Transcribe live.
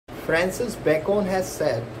Francis Bacon has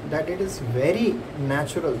said that it is very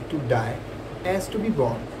natural to die as to be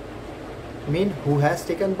born. Mean who has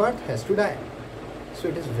taken birth has to die. So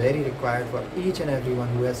it is very required for each and everyone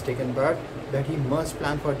who has taken birth that he must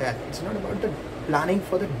plan for death. It's not about the planning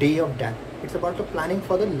for the day of death. It's about the planning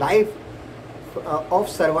for the life of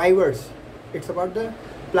survivors. It's about the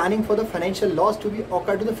planning for the financial loss to be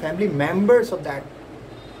occur to the family members of that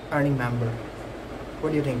earning member.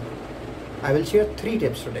 What do you think? I will share 3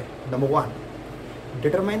 tips today. Number 1,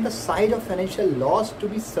 determine the size of financial loss to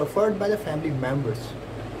be suffered by the family members.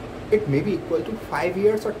 It may be equal to 5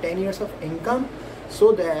 years or 10 years of income,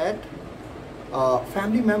 so that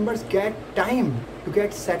family members get time to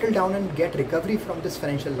get settled down and get recovery from this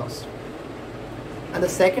financial loss. And the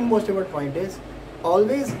second most important point is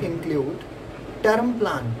always include term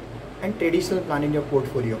plan and traditional plan in your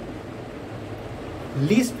portfolio.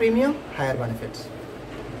 Least premium, higher benefits.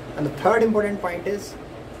 And the third important point is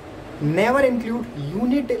never include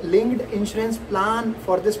unit linked insurance plan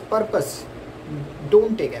for this purpose.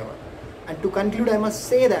 Don't take ever. And to conclude, I must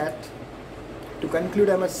say that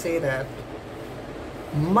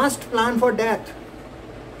must plan for death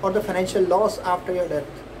or the financial loss after your death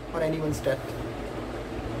or anyone's death,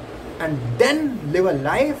 and then live a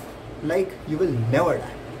life like you will never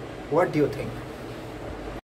die. What do you think?